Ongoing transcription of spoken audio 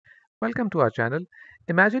Welcome to our channel.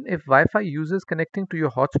 Imagine if Wi-Fi users connecting to your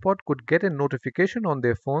hotspot could get a notification on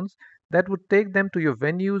their phones that would take them to your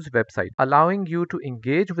venue's website, allowing you to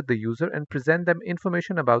engage with the user and present them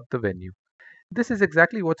information about the venue. This is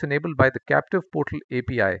exactly what's enabled by the Captive Portal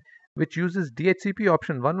API, which uses DHCP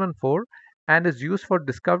Option 114 and is used for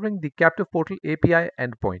discovering the Captive Portal API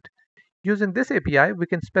endpoint. Using this API, we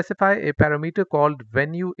can specify a parameter called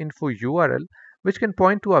venue info URL, which can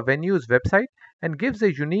point to our venue's website and gives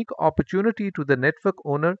a unique opportunity to the network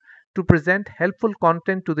owner to present helpful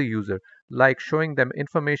content to the user, like showing them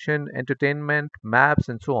information, entertainment, maps,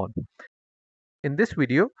 and so on. In this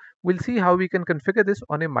video, we'll see how we can configure this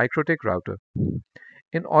on a Mikrotik router.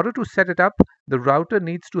 In order to set it up, the router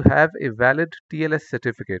needs to have a valid TLS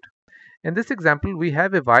certificate. In this example, we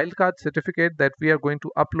have a wildcard certificate that we are going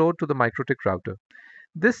to upload to the Mikrotik router.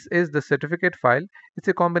 This is the certificate file. It's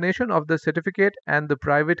a combination of the certificate and the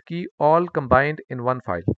private key all combined in one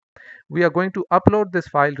file. We are going to upload this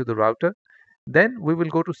file to the router. Then we will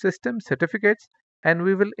go to System Certificates and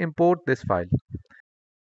we will import this file.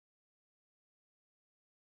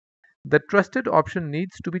 The trusted option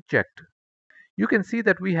needs to be checked. You can see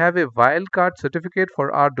that we have a wildcard certificate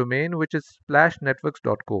for our domain, which is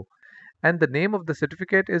 /networks.co, and the name of the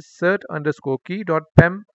certificate is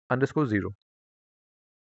cert_key.pem_0.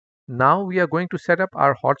 Now we are going to set up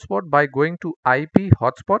our hotspot by going to IP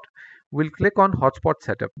hotspot. We'll click on hotspot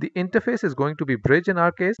setup. The interface is going to be bridge in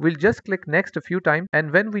our case. We'll just click next a few times,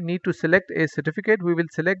 and when we need to select a certificate, we will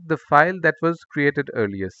select the file that was created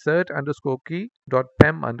earlier,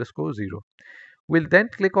 cert_key.pem_0. We'll then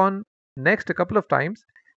click on next a couple of times.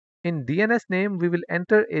 In DNS name, we will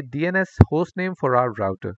enter a DNS host name for our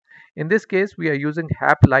router. In this case, we are using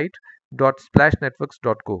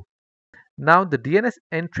haplite./networks.co. Now the DNS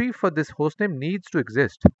entry for this hostname needs to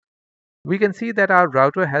exist. We can see that our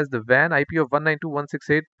router has the WAN IP of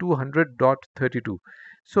 192.168.200.32.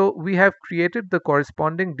 So we have created the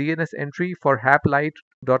corresponding DNS entry for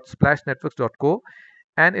haplite./networks.co,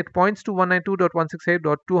 and it points to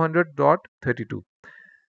 192.168.200.32.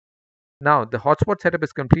 Now the hotspot setup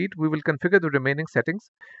is complete. We will configure the remaining settings.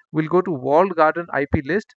 We'll go to walled garden IP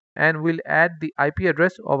list and we'll add the IP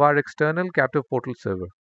address of our external captive portal server.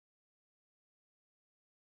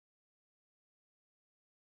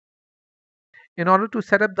 In order to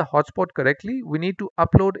set up the hotspot correctly, we need to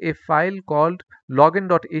upload a file called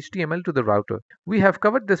login.html to the router. We have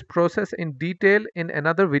covered this process in detail in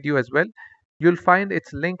another video as well. You'll find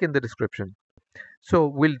its link in the description. So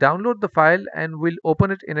we'll download the file and we'll open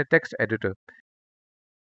it in a text editor.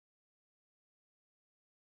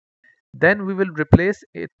 Then we will replace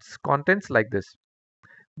its contents like this.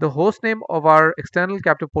 The host name of our external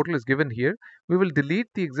captive portal is given here. We will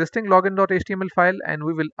delete the existing login.html file and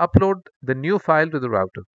we will upload the new file to the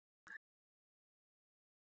router.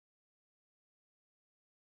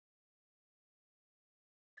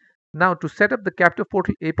 Now to set up the captive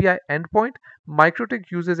portal API endpoint, Mikrotik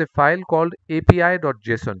uses a file called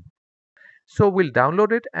api.json. So we'll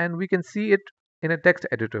download it and we can see it in a text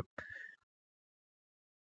editor.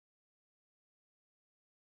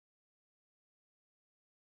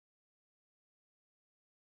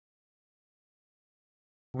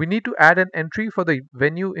 We need to add an entry for the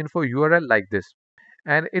venue info URL like this,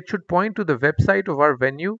 and it should point to the website of our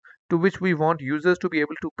venue to which we want users to be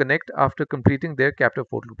able to connect after completing their captive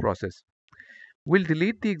portal process. We'll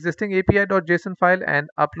delete the existing api.json file and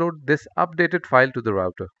upload this updated file to the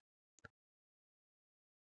router.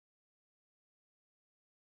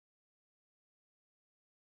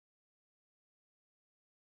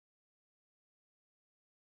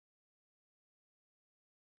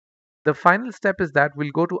 The final step is that we'll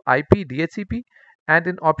go to IP DHCP and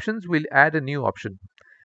in options we'll add a new option.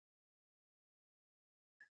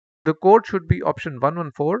 The code should be option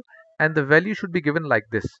 114 and the value should be given like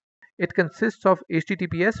this. It consists of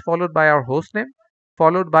HTTPS followed by our hostname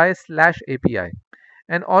followed by /API,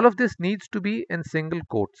 and all of this needs to be in single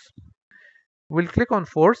quotes. We'll click on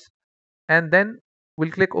force and then we'll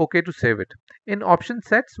click OK to save it. In option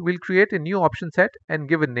sets, we'll create a new option set and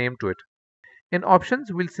give a name to it. In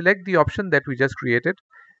options, we'll select the option that we just created.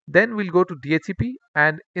 Then we'll go to DHCP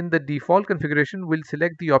and in the default configuration, we'll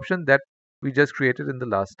select the option that we just created in the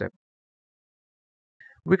last step.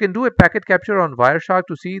 We can do a packet capture on Wireshark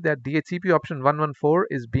to see that DHCP option 114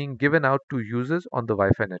 is being given out to users on the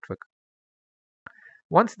Wi-Fi network.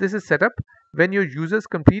 Once this is set up, when your users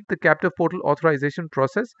complete the captive portal authorization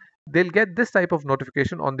process, they'll get this type of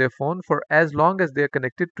notification on their phone for as long as they are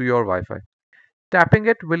connected to your Wi-Fi. Tapping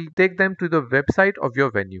it will take them to the website of your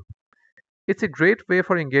venue. It's a great way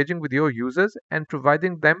for engaging with your users and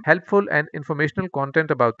providing them helpful and informational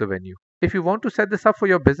content about the venue. If you want to set this up for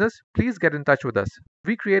your business, please get in touch with us.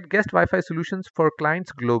 We create guest Wi-Fi solutions for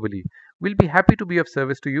clients globally. We'll be happy to be of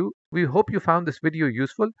service to you. We hope you found this video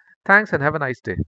useful. Thanks and have a nice day.